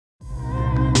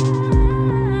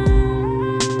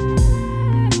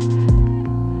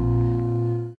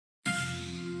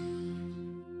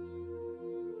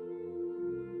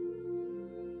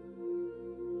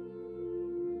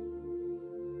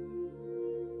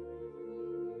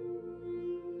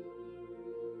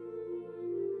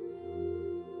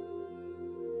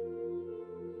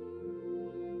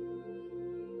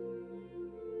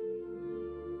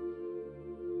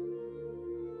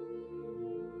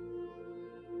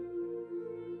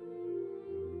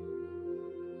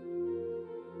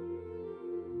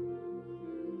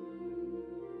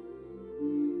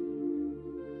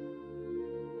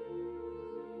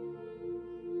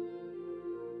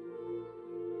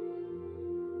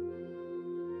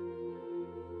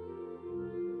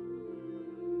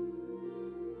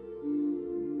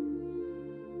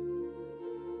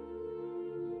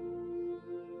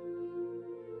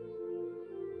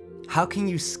How can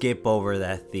you skip over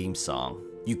that theme song?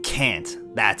 You can't.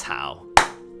 That's how.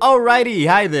 Alrighty,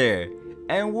 hi there.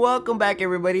 And welcome back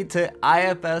everybody to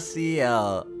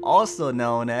IFSCL, also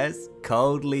known as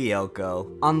Code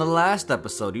Lyoko. On the last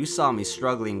episode, you saw me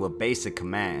struggling with basic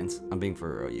commands. I'm being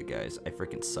for real, you guys. I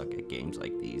freaking suck at games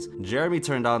like these. Jeremy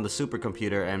turned on the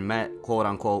supercomputer and met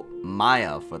quote-unquote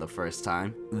Maya for the first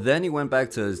time. Then he went back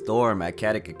to his dorm at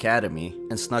Caddick Academy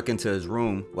and snuck into his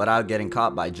room without getting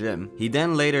caught by Jim. He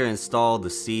then later installed the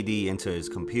CD into his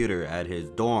computer at his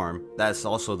dorm. That's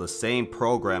also the same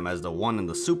program as the one in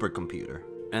the supercomputer.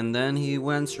 And then he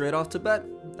went straight off to bed.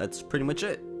 That's pretty much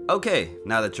it. Okay,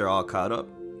 now that you're all caught up,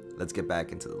 let's get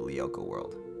back into the Lyoko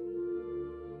world.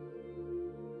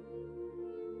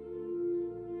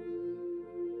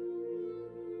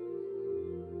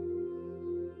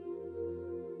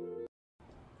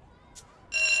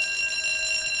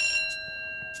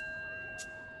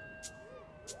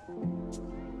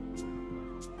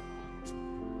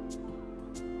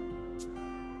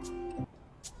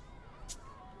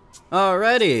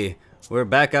 Alrighty, we're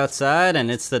back outside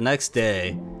and it's the next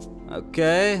day.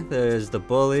 Okay, there's the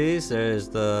bullies, there's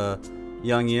the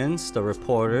youngins, the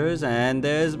reporters, and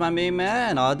there's my main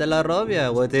man, All de la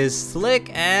Robia, with his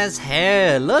slick ass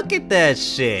hair. Look at that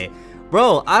shit.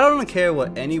 Bro, I don't care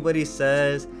what anybody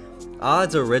says.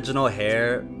 Odd's original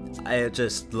hair, it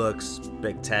just looks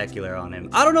spectacular on him.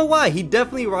 I don't know why, he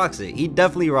definitely rocks it. He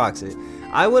definitely rocks it.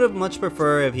 I would have much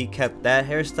preferred if he kept that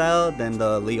hairstyle than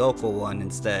the Lyoko one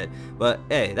instead. But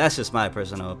hey, that's just my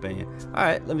personal opinion.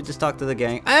 Alright, let me just talk to the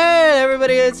gang. Hey,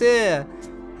 everybody is here!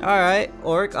 Alright,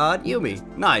 Orc, Odd, Yumi.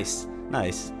 Nice,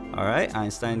 nice. Alright,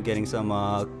 Einstein getting some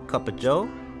cup of joe.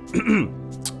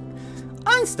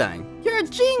 Einstein, you're a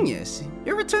genius.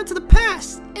 Your return to the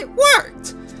past. It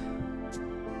worked!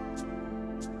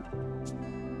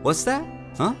 What's that?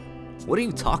 Huh? What are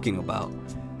you talking about?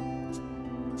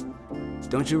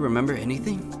 Don't you remember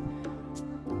anything?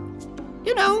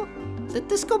 You know, the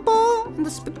disco ball and the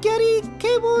spaghetti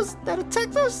cables that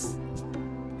attacked us?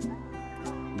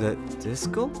 The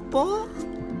disco ball?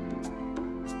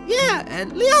 Yeah,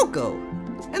 and Lyoko!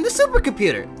 And the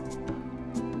supercomputer!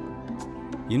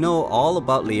 You know all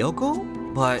about Lyoko?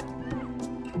 But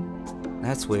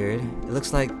that's weird. It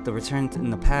looks like the return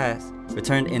in the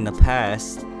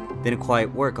past didn't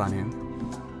quite work on him.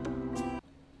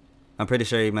 I'm pretty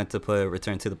sure he meant to put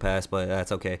return to the past, but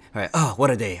that's okay. Alright, oh, what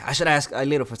a day. I should ask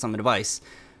Ailito for some advice.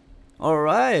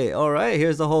 Alright,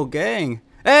 here's the whole gang.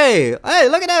 Hey,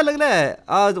 look at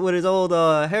that, with his old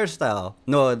hairstyle.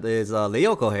 No, his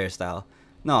Lyoko hairstyle.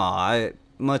 No, I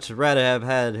much rather have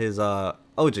had his OG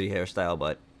hairstyle,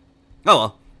 but oh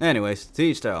well. Anyways, to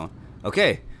each their own.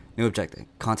 Okay, new objective.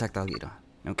 Contact Ailito.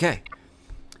 Okay.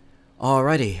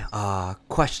 Alrighty,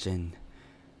 question.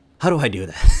 How do I do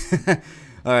that?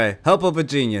 Alright, help of a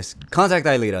genius. Contact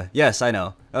Ailito. Yes, I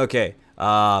know. Okay,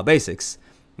 basics.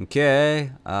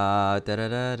 Okay,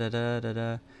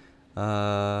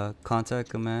 contact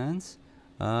commands.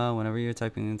 Whenever you're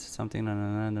typing into something.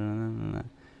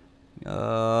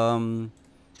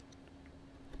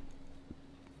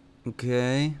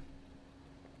 Okay.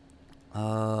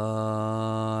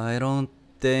 I don't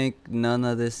think none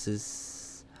of this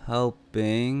is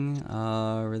helping.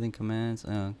 Reading commands.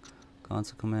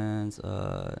 Console commands,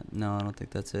 no, I don't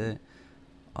think that's it.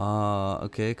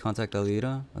 Okay, contact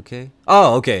Ailito, okay.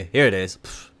 Oh, okay, here it is.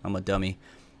 Pfft, I'm a dummy.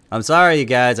 I'm sorry, you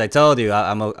guys, I told you,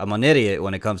 I'm an idiot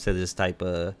when it comes to this type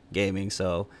of gaming,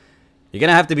 so you're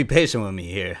gonna have to be patient with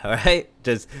me here, alright?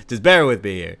 Just bear with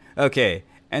me here. Okay,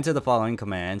 enter the following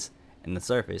commands in the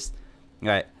surface.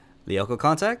 Alright, Lyoko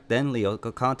contact, then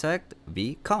Lyoko contact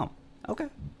v-com. Okay,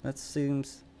 that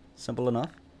seems simple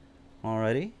enough.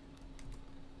 Alrighty.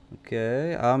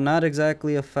 Okay, I'm not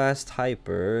exactly a fast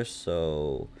hyper,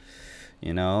 so,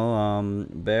 you know,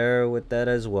 bear with that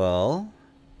as well.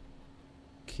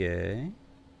 Okay.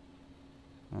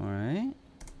 Alright.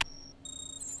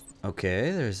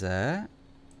 Okay, there's that.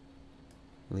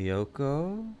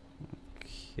 Lyoko.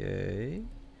 Okay.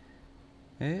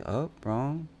 Hey, oh,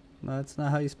 wrong. That's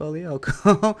not how you spell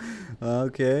Lyoko.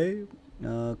 Okay.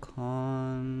 Okay.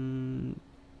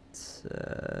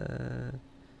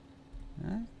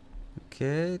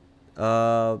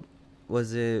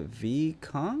 Was it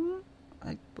V-Com?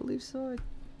 I believe so.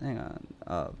 Hang on.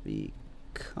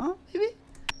 V-Com, maybe?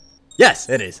 Yes,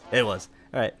 it is. It was.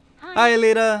 Alright. Hi,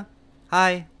 Ailito.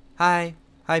 Hi. Hi,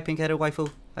 pink-headed waifu.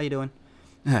 How you doing?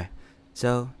 Alright.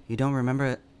 So, you don't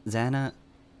remember Xana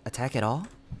attack at all?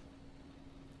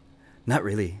 Not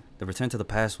really. The return to the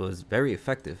past was very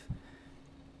effective.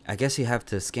 I guess you have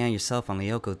to scan yourself on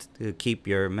Lyoko to keep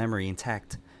your memory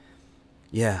intact.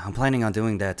 Yeah, I'm planning on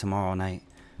doing that tomorrow night.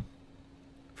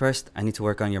 First, I need to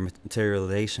work on your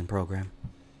materialization program.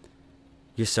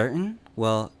 You're certain?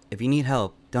 Well, if you need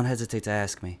help, don't hesitate to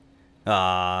ask me.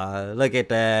 Ah, look at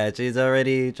that. She's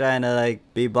already trying to like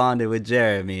be bonded with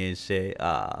Jeremy and shit.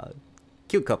 Ah,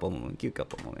 cute couple moment. Cute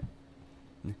couple moment.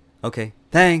 Okay,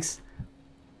 thanks.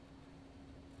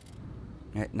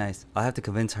 Alright, nice. I'll have to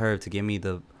convince her to give me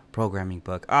the programming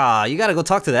book. Ah, you gotta go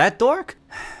talk to that dork?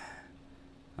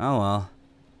 Oh well.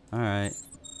 Alright.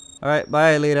 Alright,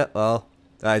 bye, Alita. Well,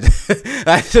 I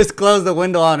just closed the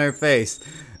window on her face.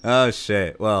 Oh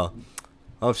shit. Well,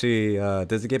 hope she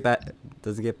doesn't get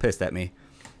pissed at me.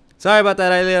 Sorry about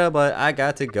that, Alita, but I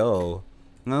got to go.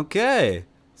 Okay.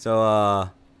 So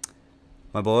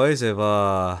my boys, if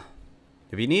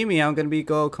you need me, I'm gonna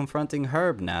go confronting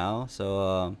Herb now.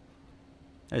 So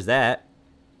there's that.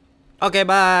 Okay,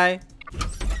 bye.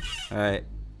 Alright.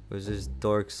 Where's this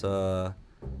dork's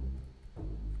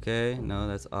okay, no,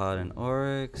 that's Odd and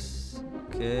Oryx.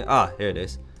 Okay. Ah, here it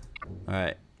is.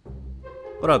 Alright.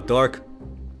 What up, dork?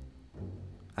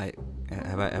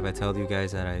 Have I told you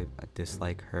guys that I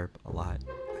dislike Herb a lot?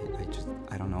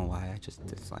 I don't know why, I just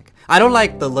dislike. I don't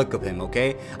like the look of him,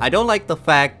 okay? I don't like the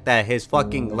fact that his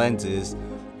fucking lenses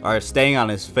are staying on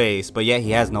his face, but yet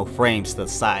he has no frames to the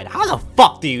side. How the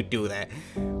fuck do you do that?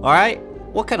 Alright?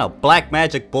 What kind of black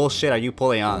magic bullshit are you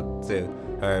pulling on to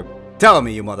Herb? Tell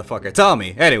me, you motherfucker, tell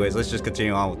me. Anyways, let's just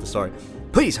continue on with the story.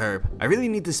 Please, Herb, I really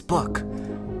need this book.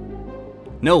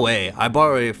 No way, I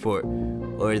borrowed it for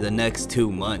the next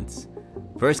 2 months.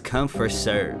 First come, first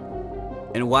serve.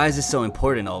 And why is this so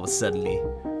important all of a suddenly?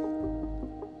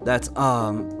 That's,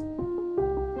 all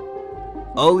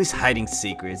these hiding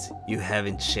secrets, you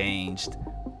haven't changed.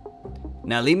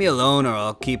 Now leave me alone or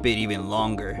I'll keep it even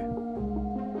longer.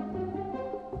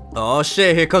 Oh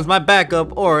shit, here comes my backup,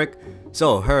 Oric.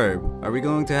 So, Herb, are we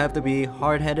going to have to be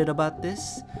hard-headed about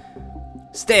this?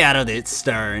 Stay out of it,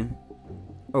 Stern.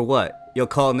 Or what, you'll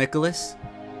call Nicholas?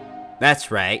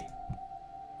 That's right.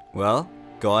 Well,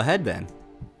 go ahead then.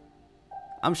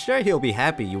 I'm sure he'll be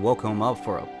happy you woke him up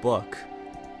for a book.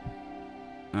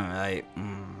 Alright.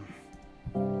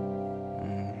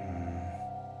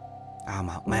 I'm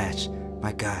outmatched.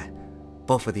 My god.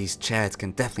 Both of these Chads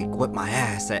can definitely whip my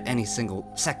ass at any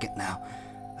single second now.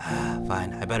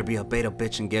 Fine, I better be a beta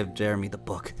bitch and give Jeremy the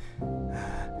book.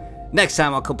 Next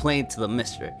time I'll complain to the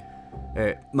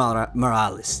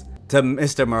Morales. To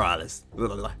Mr. Morales.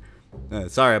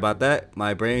 Sorry about that.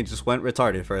 My brain just went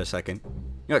retarded for a second.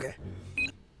 Okay.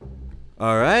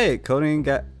 Alright, coding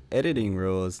got editing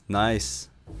rules. Nice.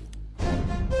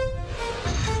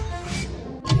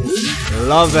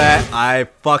 Love that. I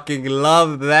fucking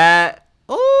love that.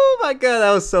 Oh my god,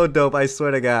 that was so dope. I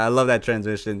swear to god, I love that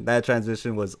transition. That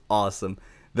transition was awesome.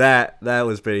 That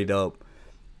was pretty dope.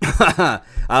 I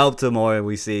hope to more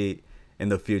we see in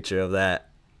the future of that.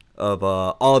 Of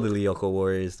all the Lyoko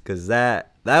warriors. Cause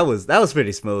that was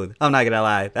pretty smooth. I'm not gonna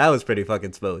lie. That was pretty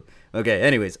fucking smooth. Okay,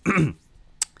 anyways. I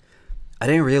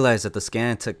didn't realize that the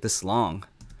scan took this long.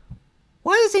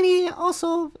 Why isn't he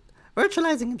also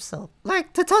virtualizing himself?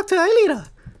 Like, to talk to Aelita?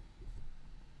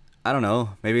 I don't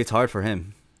know. Maybe it's hard for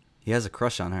him. He has a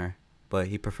crush on her, but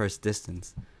he prefers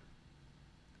distance.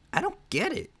 I don't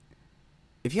get it.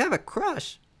 If you have a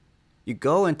crush, you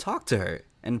go and talk to her,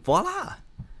 and voila.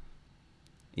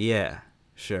 Yeah,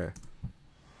 sure.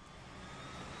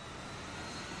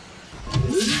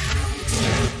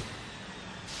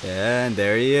 And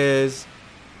there he is.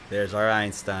 There's our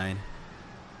Einstein.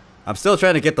 I'm still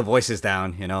trying to get the voices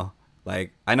down, you know?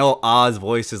 Like, I know Oz's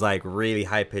voice is like really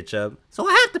high pitch up, so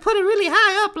I have to put it really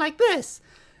high up like this.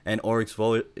 And Oric's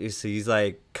voice, he's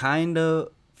like kind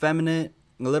of feminine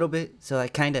a little bit, so I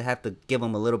kind of have to give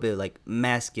him a little bit like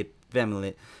masculine,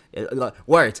 feminine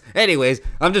words. Anyways,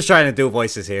 I'm just trying to do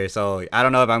voices here, so I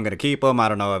don't know if I'm gonna keep them. I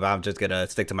don't know if I'm just gonna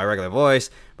stick to my regular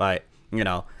voice, but you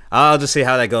know, I'll just see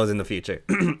how that goes in the future.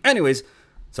 Anyways,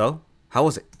 so how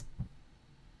was it?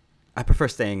 I prefer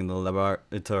staying in the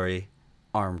laboratory,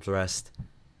 arms rest.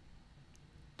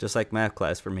 Just like math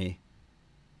class for me.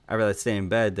 I'd rather stay in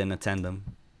bed than attend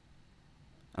them.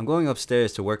 I'm going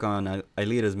upstairs to work on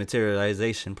Aelita's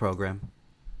materialization program.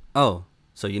 Oh,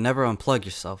 so you never unplug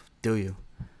yourself, do you?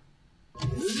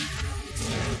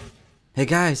 Hey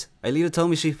guys, Aelita told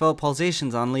me she felt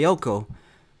pulsations on Lyoko.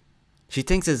 She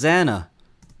thinks it's Anna.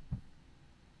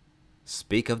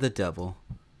 Speak of the devil.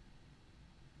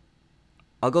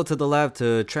 I'll go to the lab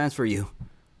to transfer you.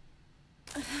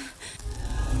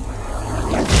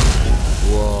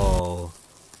 Whoa.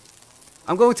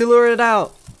 I'm going to lure it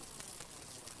out.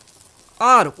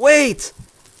 Odd, wait!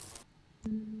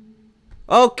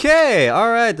 Okay,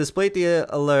 alright, display the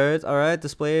alerts. Alright,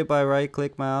 display by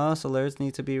right-click mouse. Alerts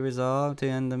need to be resolved to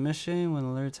end the mission. When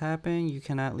alerts happen, you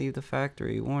cannot leave the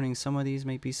factory. Warning, some of these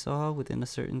may be solved within a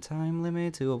certain time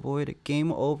limit to avoid a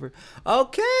game over.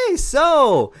 Okay,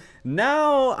 so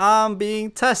now I'm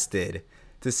being tested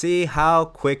to see how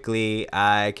quickly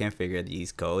I can figure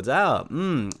these codes out.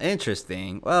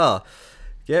 Interesting. Well,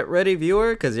 get ready,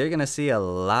 viewer, because you're going to see a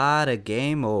lot of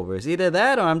game overs. Either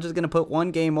that or I'm just going to put one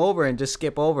game over and just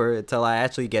skip over until I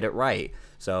actually get it right.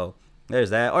 So there's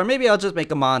that. Or maybe I'll just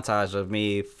make a montage of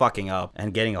me fucking up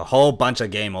and getting a whole bunch of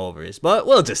game overs. But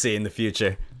we'll just see in the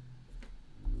future.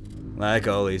 Like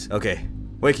always. Okay,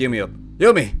 wake Yumi up.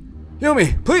 Yumi!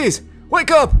 Yumi, please! Wake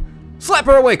up! Slap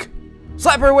her awake!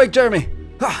 Slap her awake, Jeremy!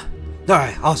 Ah.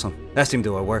 Alright, awesome. That seemed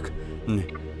to work.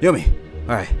 Yumi,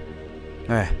 alright.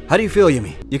 Alright, how do you feel,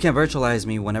 Yumi? You can virtualize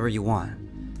me whenever you want.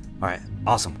 Alright,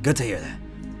 awesome. Good to hear that.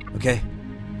 Okay?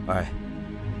 Alright.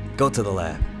 Go to the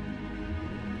lab.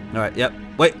 Alright, yep.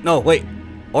 Wait, no, wait.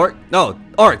 Or, no.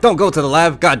 Or, don't go to the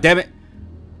lab. God damn it.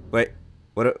 Wait,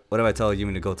 what if I tell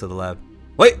Yumi to go to the lab?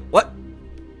 Wait, what?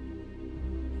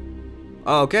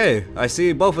 Okay, I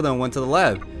see both of them went to the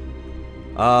lab.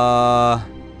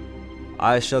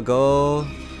 I shall go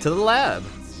to the lab.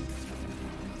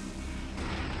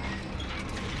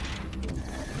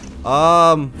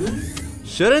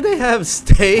 Shouldn't they have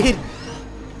stayed?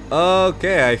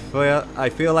 Okay, I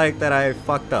feel like that I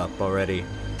fucked up already.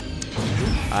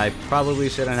 I probably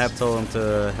shouldn't have told him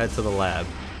to head to the lab.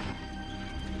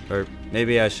 Or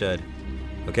maybe I should.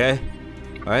 Okay?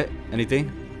 Alright,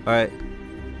 anything? Alright.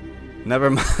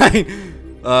 Never mind.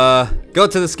 Go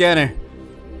to the scanner.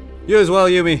 You as well,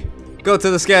 Yumi. Go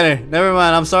to the scanner. Never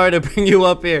mind, I'm sorry to bring you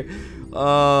up here.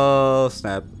 Oh,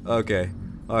 snap. Okay.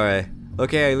 Alright.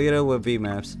 Okay, I lead it with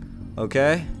V-maps.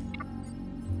 Okay.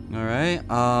 Alright.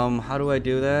 How do I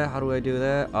do that? How do I do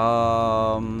that?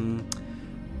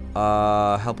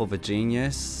 Help of a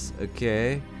genius.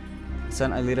 Okay.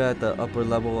 Send Alita at the upper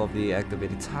level of the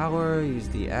activated tower. Use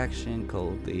the action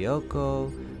code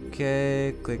Lyoko.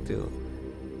 Okay. Click to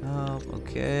help.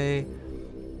 Okay.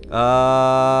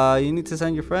 You need to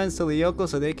send your friends to Lyoko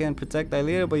so they can protect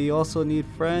Alita, but you also need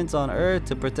friends on Earth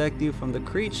to protect you from the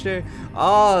creature.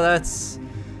 Oh, that's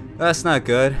not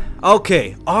good.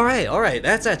 Okay. All right.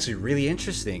 That's actually really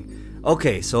interesting.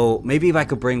 Okay, so maybe if I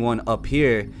could bring one up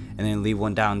here and then leave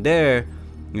one down there,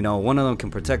 you know, one of them can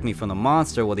protect me from the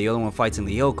monster while the other one fights in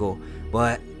Lyoko.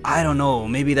 But I don't know.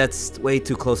 Maybe that's way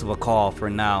too close of a call for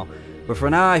now. But for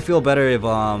now, I feel better if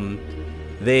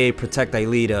they protect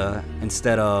Alita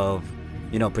instead of,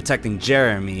 you know, protecting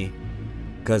Jeremy.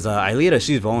 Because Alita,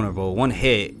 she's vulnerable. One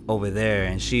hit over there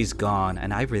and she's gone.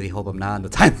 And I really hope I'm not on the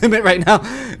time limit right now.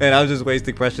 And I'm just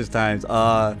wasting precious times.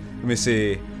 Let me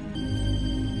see.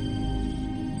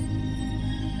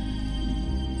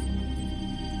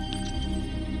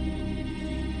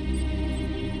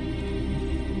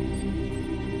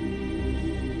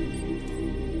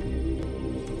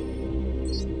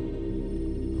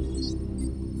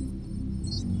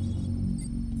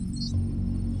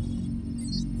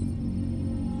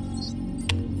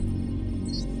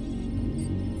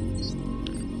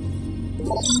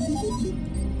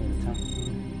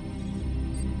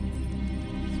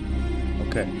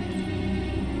 Okay.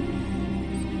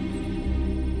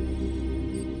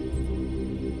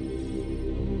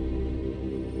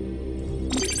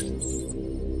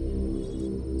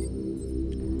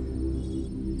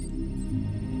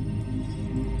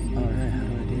 Alright, how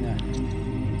do I do that?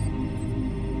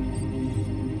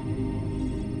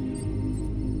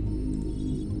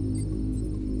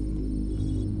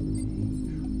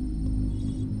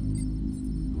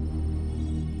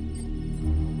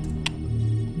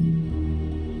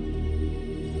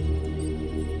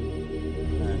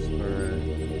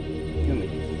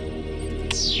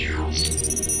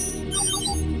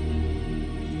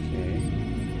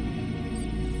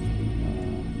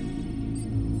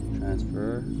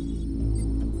 Transfer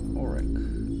Auric.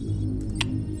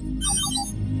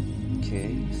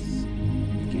 Okay,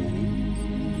 scanning.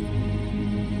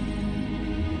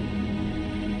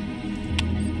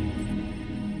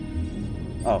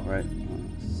 Oh, right.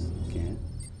 Scan.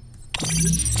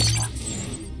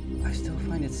 I still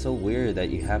find it so weird that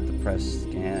you have to press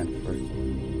scan for.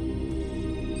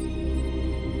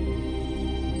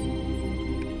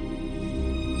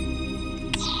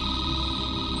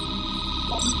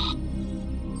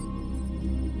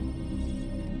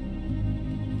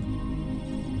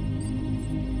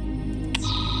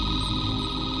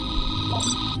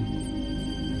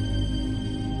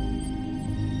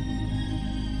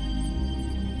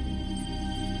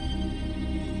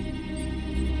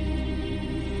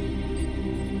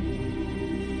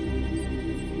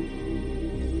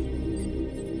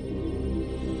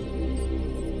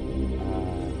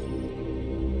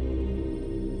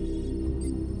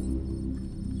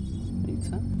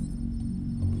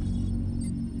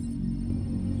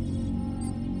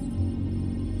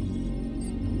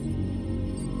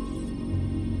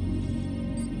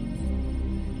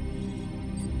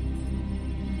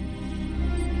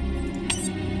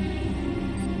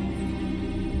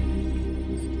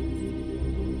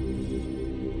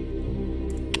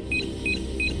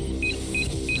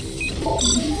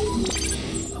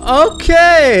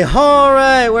 Okay,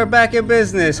 alright, we're back in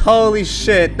business. Holy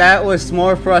shit, that was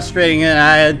more frustrating than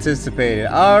I anticipated.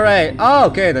 Alright, oh,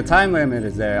 okay, the time limit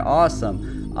is there.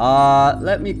 Awesome.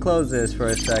 Let me close this for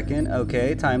a second.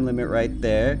 Okay, time limit right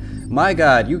there. My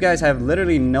god, you guys have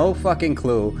literally no fucking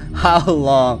clue how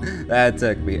long that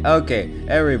took me. Okay,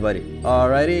 everybody.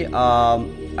 Alrighty,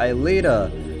 Aelita,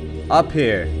 up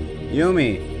here.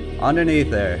 Yumi,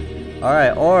 underneath there.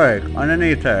 Alright, Auric,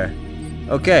 underneath her.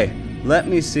 Okay. Let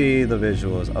me see the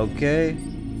visuals, okay?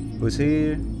 Who's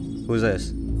here? Who's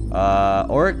this?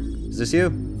 Auric? Is this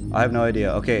you? I have no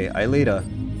idea. Okay, Aelita.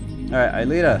 Alright,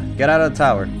 Aelita, get out of the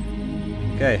tower.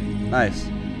 Okay, nice.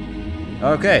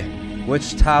 Okay,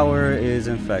 which tower is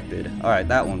infected? Alright,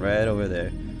 that one right over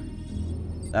there.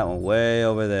 That one way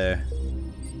over there.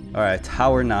 Alright,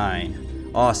 Tower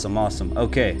 9. Awesome, awesome.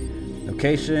 Okay,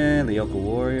 location, Lyoko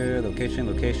Warrior, location.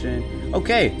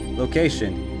 Okay,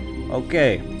 location.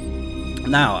 Okay.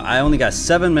 Now, I only got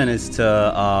 7 minutes to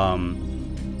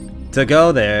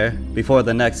go there before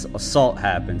the next assault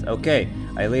happens. Okay,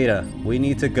 Aelita, we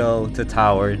need to go to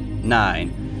Tower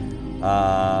 9.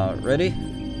 Ready?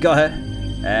 Go ahead.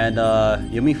 And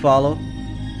Yumi follow.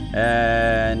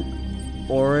 And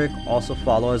Auric also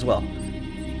follow as well.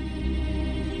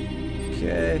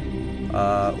 Okay.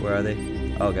 Where are they?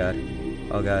 Oh god.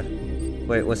 Oh god.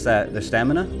 Wait, what's that? Their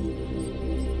stamina?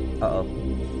 Uh-oh.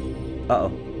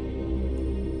 Uh-oh.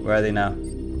 Where are they now?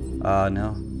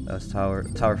 No. That's Tower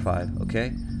 5. Okay.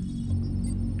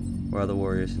 Where are the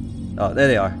warriors? Oh, there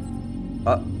they are.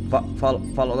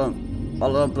 Follow them.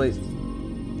 Follow them, please.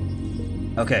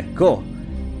 Okay, cool.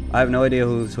 I have no idea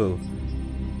who's who.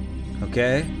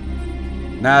 Okay.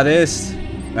 Now this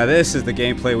is the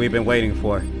gameplay we've been waiting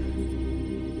for.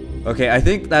 Okay, I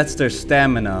think that's their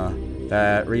stamina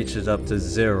that reaches up to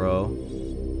 0.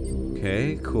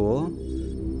 Okay, cool.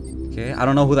 Okay, I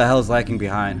don't know who the hell is lacking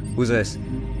behind. Who's this?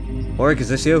 Auric, is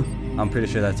this you? I'm pretty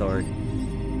sure that's Auric.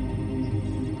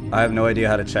 I have no idea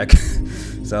how to check.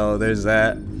 So there's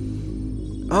that.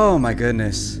 Oh my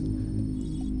goodness.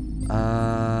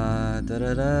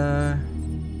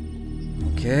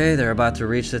 Okay, they're about to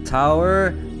reach the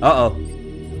tower. Uh-oh.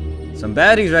 Some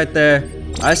baddies right there.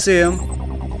 I see them.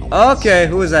 Okay,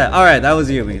 who was that? Alright, that was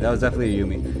Yumi. That was definitely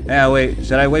Yumi. Yeah, wait.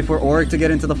 Should I wait for Auric to get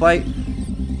into the fight?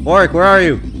 Auric, where are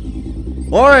you?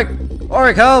 Auric!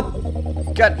 Auric, help!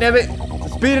 God damn it!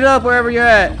 Speed it up wherever you're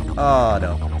at! Oh,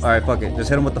 no. Alright, fuck it. Just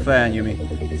hit him with the fan, Yumi.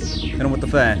 Hit him with the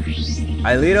fan.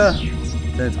 Aelita,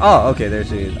 since... Oh, okay, there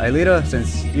she is. Aelita,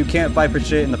 since you can't fight for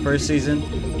shit in the first season,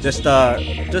 just dodge,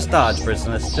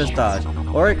 Prisoners. Just dodge.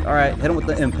 Auric, alright, hit him with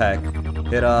the impact.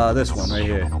 Hit, this one right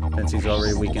here, since he's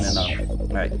already weakened enough.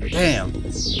 Alright, damn.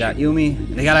 They got Yumi.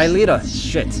 They got Aelita.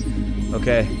 Shit.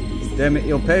 Okay. Damn it,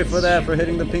 you'll pay for that for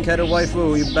hitting the pink-headed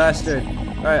waifu, you bastard.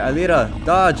 Alright, Aelita,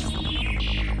 dodge.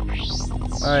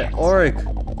 Alright, Auric.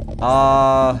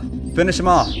 Finish him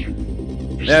off.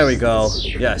 There we go.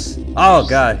 Yes. Oh,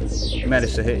 God. I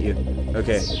managed to hit you.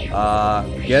 Okay.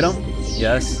 Get him.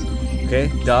 Yes. Okay,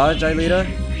 dodge, Aelita.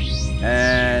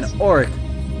 And Auric.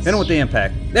 Hit him with the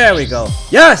impact. There we go.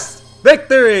 Yes!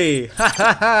 Victory!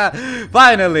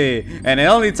 Finally! And it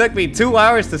only took me 2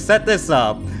 hours to set this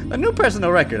up. A new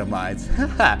personal record of mine.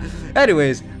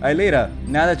 Anyways, Aelita,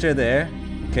 now that you're there,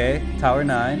 okay, Tower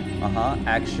 9,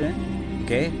 action.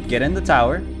 Okay, get in the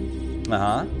tower.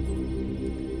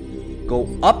 Go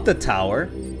up the tower.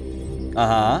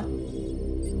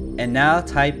 And now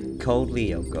type code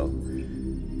Lyoko.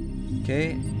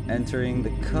 Okay, entering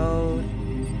the code.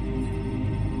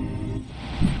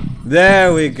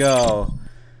 There we go.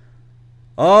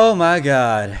 Oh my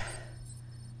god.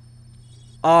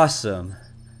 Awesome.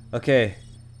 Okay,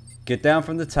 get down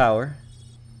from the tower.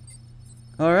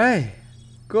 Alright,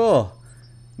 cool.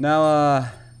 Now,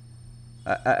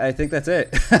 I think that's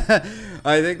it.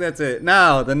 I think that's it.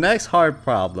 Now, the next hard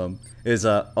problem is,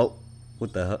 oh,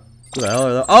 what the hell? Who the hell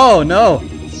are those? Oh, no!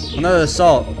 Another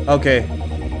assault. Okay.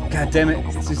 God damn it.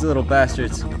 It's these little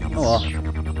bastards. Oh, well.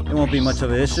 It won't be much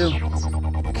of an issue.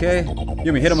 Okay.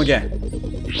 Yumi, hit him again.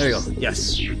 There you go.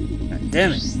 Yes. God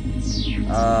damn it.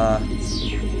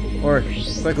 Or,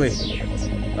 quickly.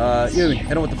 Yumi,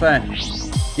 hit him with the fan.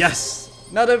 Yes!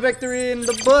 Another victory in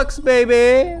the books,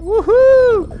 baby!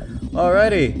 Woohoo!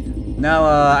 Alrighty. Now,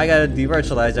 I gotta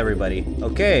devirtualize everybody.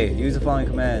 Okay, use the following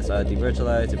commands.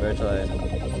 Devirtualize.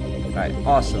 Alright,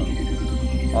 awesome.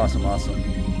 Awesome.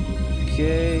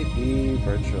 Okay,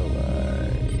 devirtualize.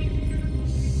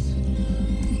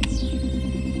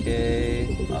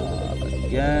 Okay,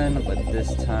 again, but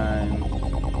this time,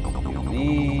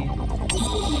 me.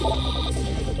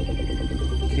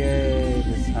 Okay,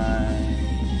 this time,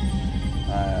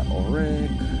 Auric.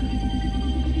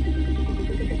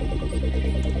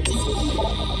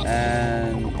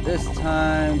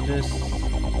 time, just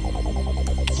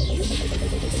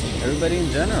everybody in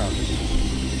general.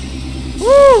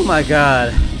 Woo, my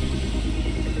god.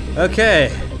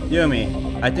 Okay,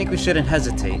 Yumi, I think we shouldn't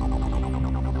hesitate.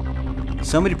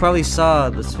 Somebody probably saw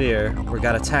the sphere or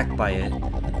got attacked by it.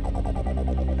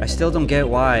 I still don't get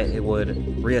why it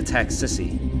would re-attack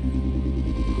Sissy.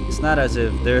 It's not as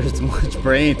if there's much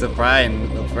brain to fry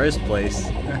in the first place.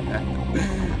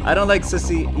 I don't like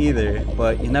Sissy either,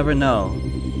 but you never know.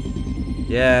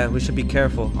 Yeah, we should be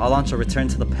careful. I'll launch a return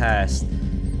to the past.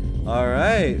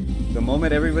 Alright, the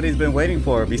moment everybody's been waiting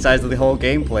for, besides the whole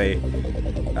gameplay.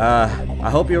 I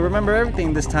hope you'll remember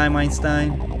everything this time,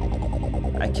 Einstein.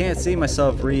 I can't see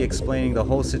myself re-explaining the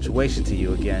whole situation to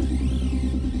you again.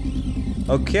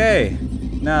 Okay,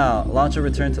 now launch a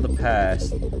return to the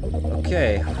past.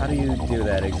 Okay, how do you do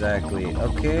that exactly?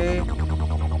 Okay.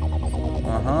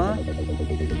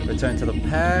 Return to the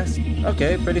past.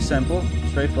 Okay, pretty simple,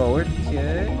 straightforward.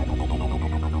 Okay.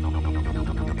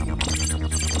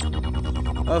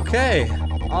 Okay,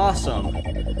 awesome.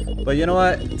 But you know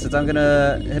what? Since I'm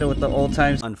gonna hit it with the old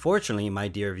times. Unfortunately, my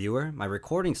dear viewer, my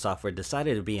recording software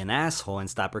decided to be an asshole and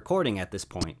stop recording at this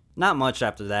point. Not much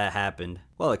after that happened.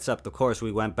 Well, except of course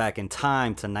we went back in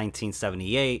time to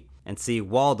 1978 and see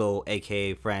Waldo,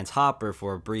 aka Franz Hopper,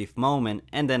 for a brief moment,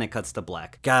 and then it cuts to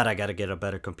black. God, I gotta get a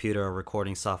better computer or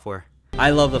recording software. I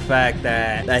love the fact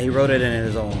that he wrote it in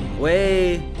his own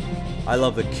way. I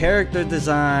love the character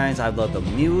designs, I love the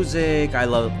music, I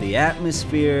love the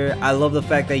atmosphere, I love the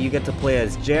fact that you get to play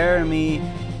as Jeremy.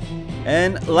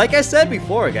 And like I said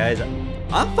before, guys,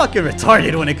 I'm fucking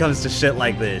retarded when it comes to shit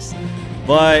like this.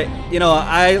 But, you know,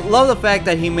 I love the fact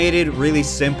that he made it really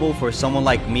simple for someone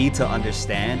like me to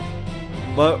understand.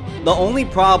 But the only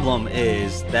problem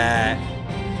is that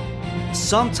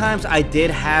sometimes I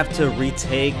did have to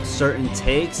retake certain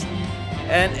takes,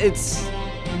 and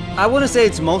I wouldn't say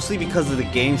it's mostly because of the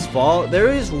game's fault. There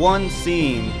is one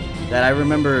scene that I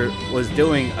remember was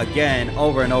doing again,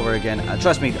 over and over again.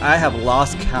 Trust me, I have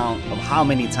lost count of how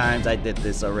many times I did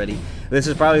this already. This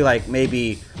is probably like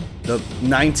maybe the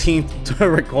 19th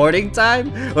recording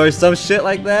time or some shit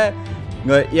like that.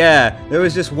 But yeah, there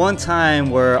was just one time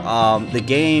where the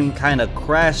game kind of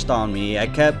crashed on me. I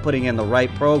kept putting in the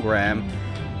right program,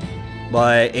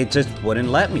 but it just wouldn't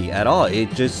let me at all. It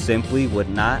just simply would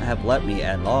not have let me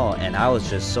at all, and I was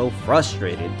just so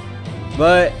frustrated.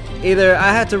 But either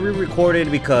I had to re-record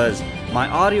it because my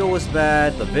audio was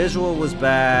bad, the visual was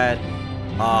bad,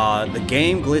 the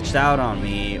game glitched out on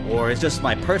me, or it's just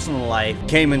my personal life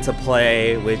came into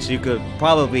play, which you could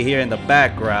probably hear in the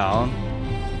background,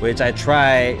 which I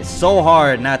try so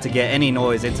hard not to get any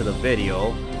noise into the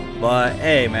video. But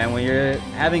hey man, when you're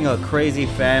having a crazy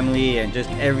family and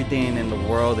just everything in the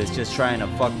world is just trying to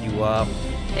fuck you up,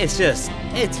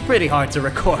 it's pretty hard to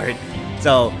record.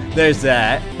 So there's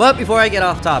that. But before I get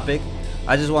off topic,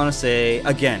 I just want to say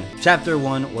again, chapter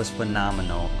 1 was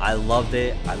phenomenal. I loved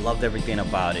it. I loved everything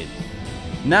about it.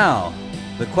 Now,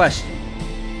 the question,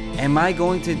 am I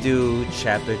going to do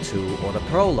chapter 2 or the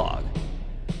prologue?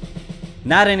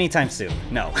 Not anytime soon,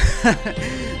 no.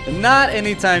 Not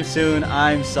anytime soon,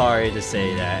 I'm sorry to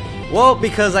say that. Well,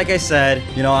 because like I said,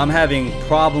 you know, I'm having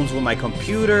problems with my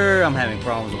computer, I'm having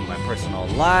problems with my personal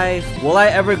life. Will I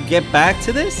ever get back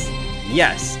to this?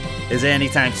 Yes. Is it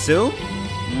anytime soon?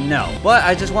 No. But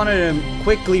I just wanted to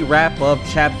quickly wrap up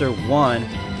chapter 1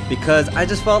 because I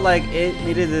just felt like it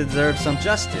needed to deserve some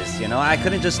justice, you know? I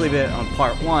couldn't just leave it on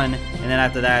part 1 and then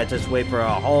after that just wait for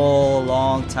a whole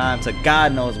long time to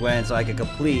God knows when so I could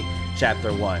complete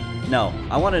chapter 1. No,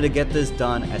 I wanted to get this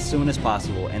done as soon as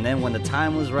possible, and then when the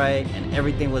time was right and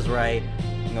everything was right,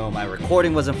 you know, my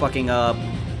recording wasn't fucking up,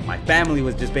 my family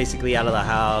was just basically out of the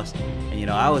house, and you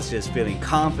know, I was just feeling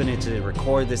confident to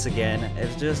record this again.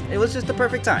 It was just the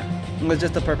perfect time. It was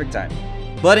just the perfect time.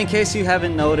 But in case you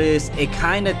haven't noticed, it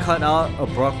kind of cut out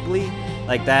abruptly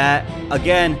like that.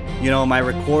 Again, you know, my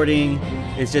recording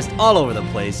is just all over the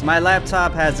place. My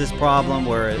laptop has this problem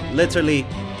where literally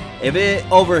if it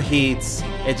overheats,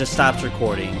 it just stops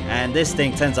recording, and this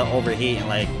thing tends to overheat in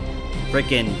like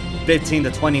freaking 15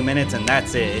 to 20 minutes, and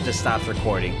that's it. It just stops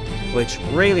recording, which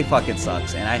really fucking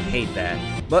sucks, and I hate that.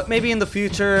 But maybe in the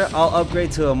future, I'll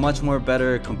upgrade to a much more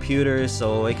better computer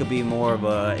so it could be more of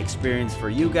a experience for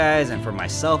you guys and for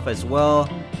myself as well.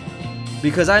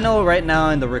 Because I know right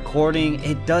now in the recording,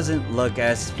 it doesn't look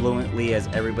as fluently as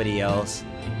everybody else.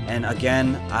 And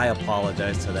again, I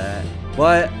apologize to that.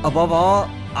 But above all,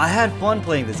 I had fun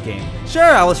playing this game. Sure,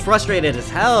 I was frustrated as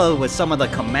hell with some of the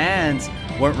commands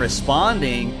weren't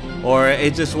responding, or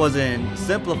it just wasn't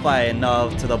simplified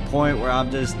enough to the point where I'm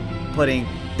just putting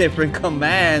different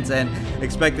commands and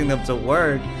expecting them to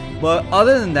work. But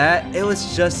other than that, it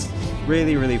was just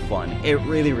really fun. It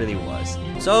really was.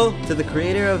 So, to the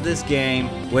creator of this game,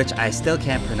 which I still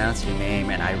can't pronounce your name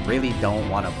and I really don't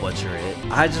want to butcher it,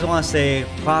 I just want to say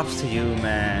props to you,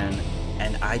 man.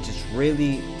 And I just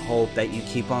really hope that you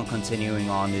keep on continuing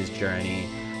on this journey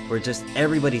for just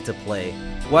everybody to play.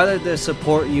 Whether they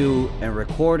support you in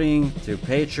recording through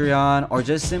Patreon or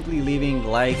just simply leaving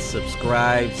likes,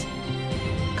 subscribes,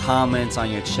 comments on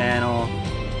your channel.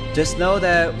 Just know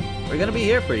that we're gonna be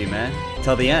here for you, man,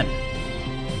 till the end.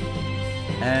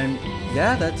 And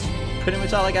yeah, that's pretty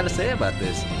much all I gotta say about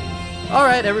this.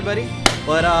 Alright, everybody.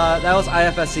 But that was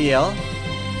IFSCL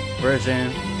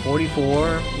version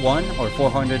 44.1 or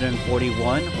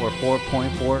 441 or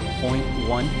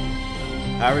 4.4.1,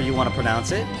 however you want to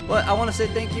pronounce it. But I want to say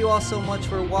thank you all so much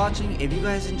for watching. If you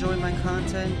guys enjoy my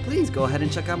content, please go ahead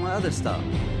and check out my other stuff.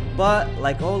 But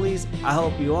like always, I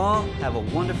hope you all have a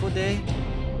wonderful day,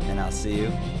 and I'll see you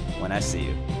when I see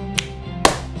you.